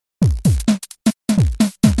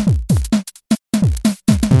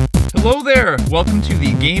Hello there! Welcome to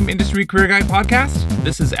the Game Industry Career Guide podcast.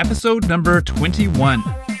 This is episode number 21.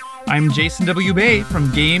 I'm Jason W. Bay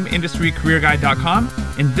from GameIndustryCareerGuide.com,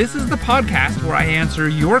 and this is the podcast where I answer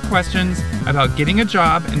your questions about getting a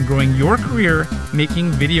job and growing your career making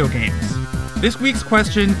video games. This week's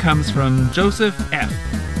question comes from Joseph F.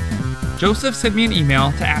 Joseph sent me an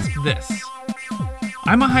email to ask this.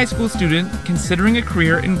 I'm a high school student considering a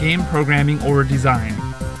career in game programming or design.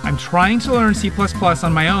 I'm trying to learn C++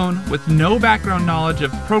 on my own with no background knowledge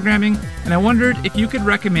of programming, and I wondered if you could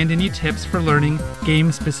recommend any tips for learning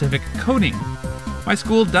game-specific coding. My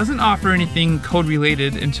school doesn't offer anything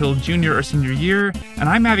code-related until junior or senior year, and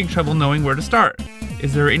I'm having trouble knowing where to start.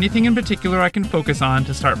 Is there anything in particular I can focus on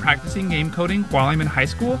to start practicing game coding while I'm in high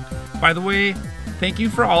school? By the way, thank you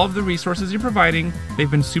for all of the resources you're providing. They've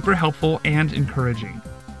been super helpful and encouraging.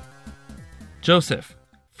 Joseph,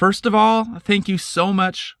 first of all, thank you so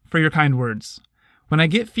much for your kind words. When I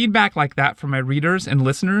get feedback like that from my readers and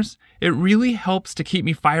listeners, it really helps to keep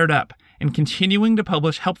me fired up and continuing to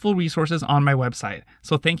publish helpful resources on my website.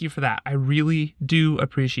 So thank you for that. I really do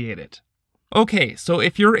appreciate it. Okay, so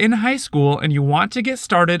if you're in high school and you want to get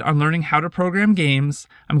started on learning how to program games,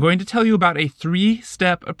 I'm going to tell you about a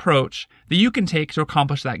 3-step approach that you can take to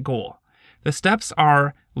accomplish that goal. The steps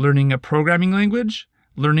are learning a programming language,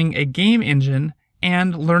 learning a game engine,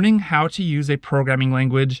 and learning how to use a programming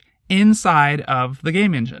language inside of the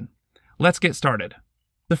game engine. Let's get started.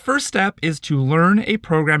 The first step is to learn a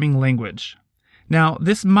programming language. Now,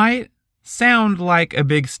 this might sound like a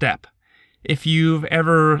big step. If you've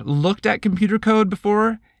ever looked at computer code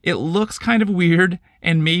before, it looks kind of weird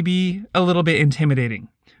and maybe a little bit intimidating.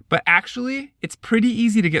 But actually, it's pretty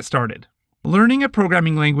easy to get started. Learning a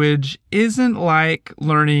programming language isn't like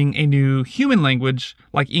learning a new human language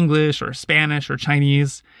like English or Spanish or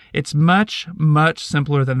Chinese. It's much, much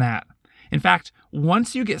simpler than that. In fact,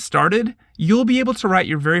 once you get started, you'll be able to write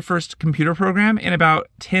your very first computer program in about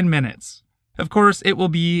 10 minutes. Of course, it will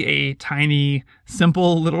be a tiny,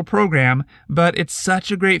 simple little program, but it's such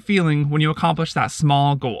a great feeling when you accomplish that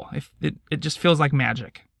small goal. It just feels like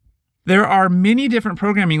magic. There are many different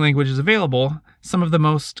programming languages available. Some of the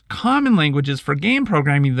most common languages for game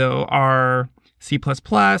programming, though, are C++,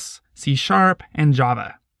 C#, and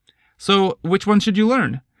Java. So which one should you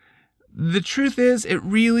learn? The truth is, it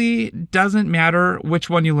really doesn't matter which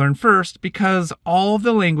one you learn first because all of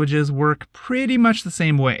the languages work pretty much the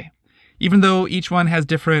same way. Even though each one has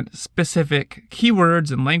different specific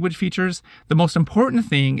keywords and language features, the most important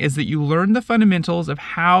thing is that you learn the fundamentals of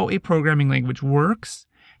how a programming language works,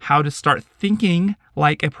 how to start thinking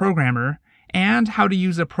like a programmer, and how to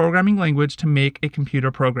use a programming language to make a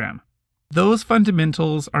computer program. Those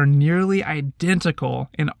fundamentals are nearly identical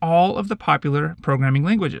in all of the popular programming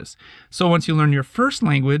languages. So once you learn your first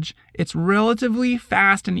language, it's relatively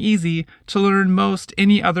fast and easy to learn most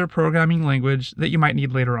any other programming language that you might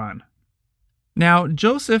need later on. Now,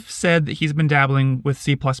 Joseph said that he's been dabbling with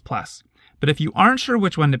C++, but if you aren't sure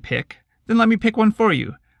which one to pick, then let me pick one for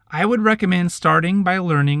you. I would recommend starting by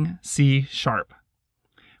learning C#.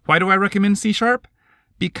 Why do I recommend C#?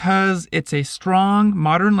 Because it's a strong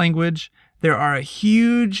modern language. There are a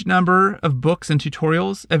huge number of books and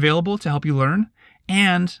tutorials available to help you learn,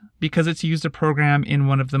 and because it's used to program in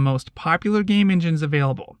one of the most popular game engines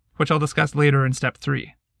available, which I'll discuss later in step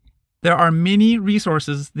 3. There are many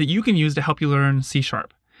resources that you can use to help you learn C#.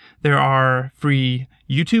 There are free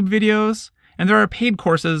YouTube videos, and there are paid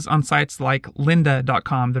courses on sites like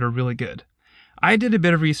lynda.com that are really good. I did a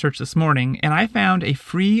bit of research this morning, and I found a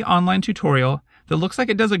free online tutorial that looks like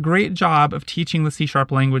it does a great job of teaching the C#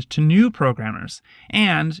 language to new programmers.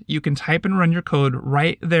 And you can type and run your code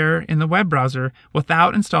right there in the web browser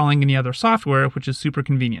without installing any other software, which is super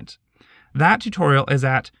convenient. That tutorial is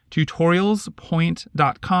at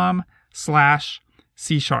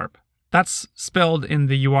tutorialspoint.com/C#. That's spelled in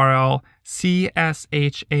the URL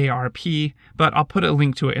CSHARP, but I'll put a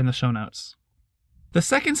link to it in the show notes. The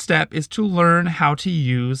second step is to learn how to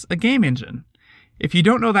use a game engine. If you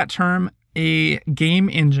don't know that term, a game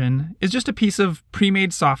engine is just a piece of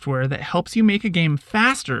pre-made software that helps you make a game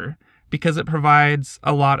faster because it provides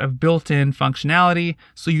a lot of built-in functionality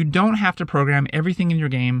so you don't have to program everything in your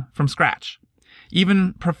game from scratch.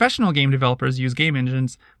 Even professional game developers use game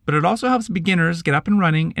engines, but it also helps beginners get up and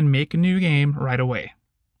running and make a new game right away.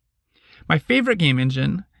 My favorite game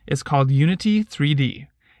engine is called Unity 3D.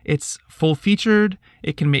 It's full-featured,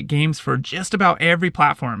 it can make games for just about every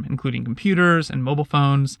platform, including computers and mobile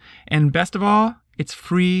phones, and best of all, it's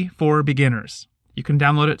free for beginners. You can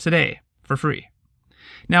download it today for free.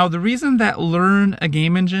 Now, the reason that learn a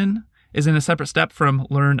game engine is in a separate step from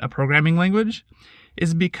learn a programming language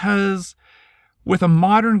is because With a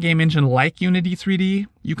modern game engine like Unity 3D,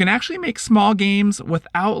 you can actually make small games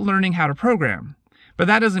without learning how to program. But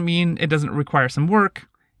that doesn't mean it doesn't require some work.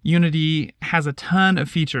 Unity has a ton of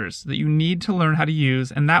features that you need to learn how to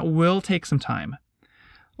use, and that will take some time.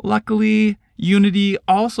 Luckily, Unity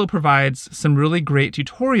also provides some really great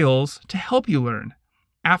tutorials to help you learn.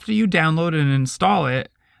 After you download and install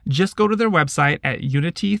it, just go to their website at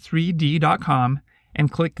unity3d.com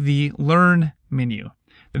and click the Learn menu.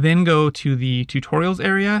 Then go to the Tutorials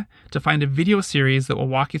area to find a video series that will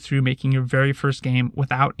walk you through making your very first game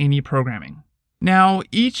without any programming. Now,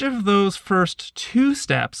 each of those first 2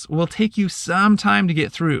 steps will take you some time to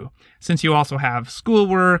get through, since you also have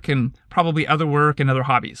schoolwork and probably other work and other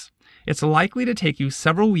hobbies. It's likely to take you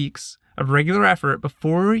several weeks of regular effort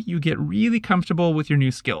before you get really comfortable with your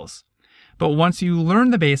new skills. But once you learn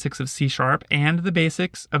the basics of C# and the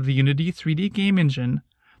basics of the Unity 3D game engine,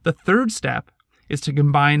 the third step is to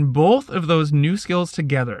combine both of those new skills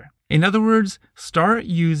together. In other words, start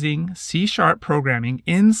using C# programming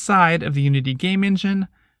inside of the Unity game engine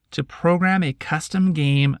to program a custom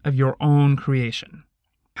game of your own creation.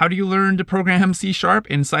 How do you learn to program C#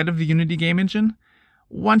 inside of the Unity game engine?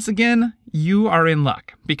 Once again, you are in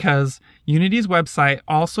luck because Unity's website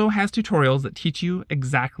also has tutorials that teach you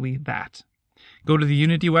exactly that. Go to the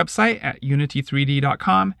Unity website at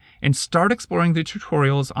unity3d.com and start exploring the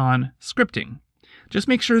tutorials on scripting. Just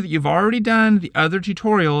make sure that you've already done the other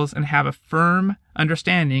tutorials and have a firm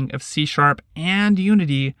understanding of C# and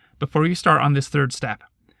Unity before you start on this third step.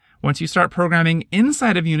 Once you start programming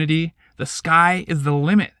inside of Unity, the sky is the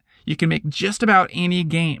limit. You can make just about any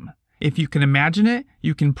game. If you can imagine it,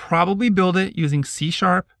 you can probably build it using C#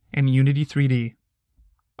 and Unity 3D.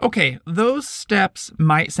 Okay, those steps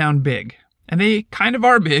might sound big, and they kind of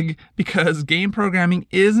are big because game programming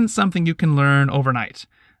isn't something you can learn overnight.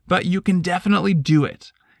 But you can definitely do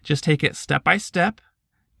it. Just take it step by step,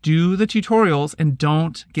 do the tutorials, and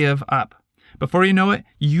don't give up. Before you know it,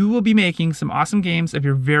 you will be making some awesome games of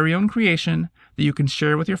your very own creation that you can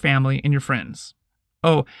share with your family and your friends.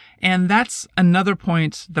 Oh, and that's another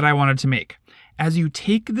point that I wanted to make. As you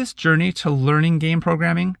take this journey to learning game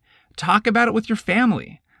programming, talk about it with your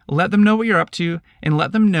family. Let them know what you're up to, and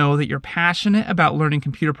let them know that you're passionate about learning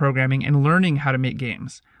computer programming and learning how to make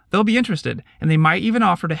games. They'll be interested, and they might even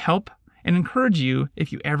offer to help and encourage you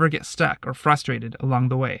if you ever get stuck or frustrated along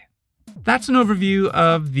the way. That's an overview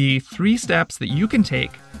of the 3 steps that you can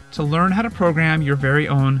take to learn how to program your very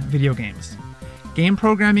own video games. Game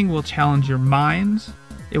programming will challenge your mind.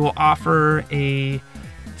 It will offer a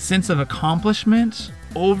sense of accomplishment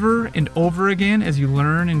over and over again as you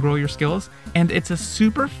learn and grow your skills. And it's a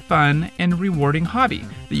super fun and rewarding hobby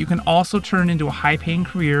that you can also turn into a high-paying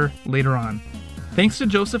career later on. Thanks to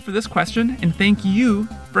Joseph for this question, and thank you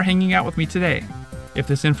for hanging out with me today. If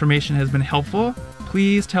this information has been helpful,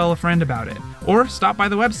 please tell a friend about it, or stop by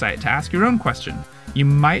the website to ask your own question. You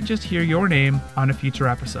might just hear your name on a future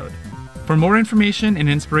episode. For more information and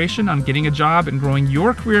inspiration on getting a job and growing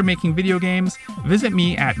your career making video games, visit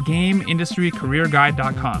me at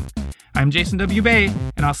GameIndustryCareerGuide.com. I'm Jason W. Bay,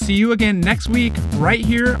 and I'll see you again next week right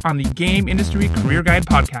here on the Game Industry Career Guide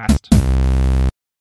podcast.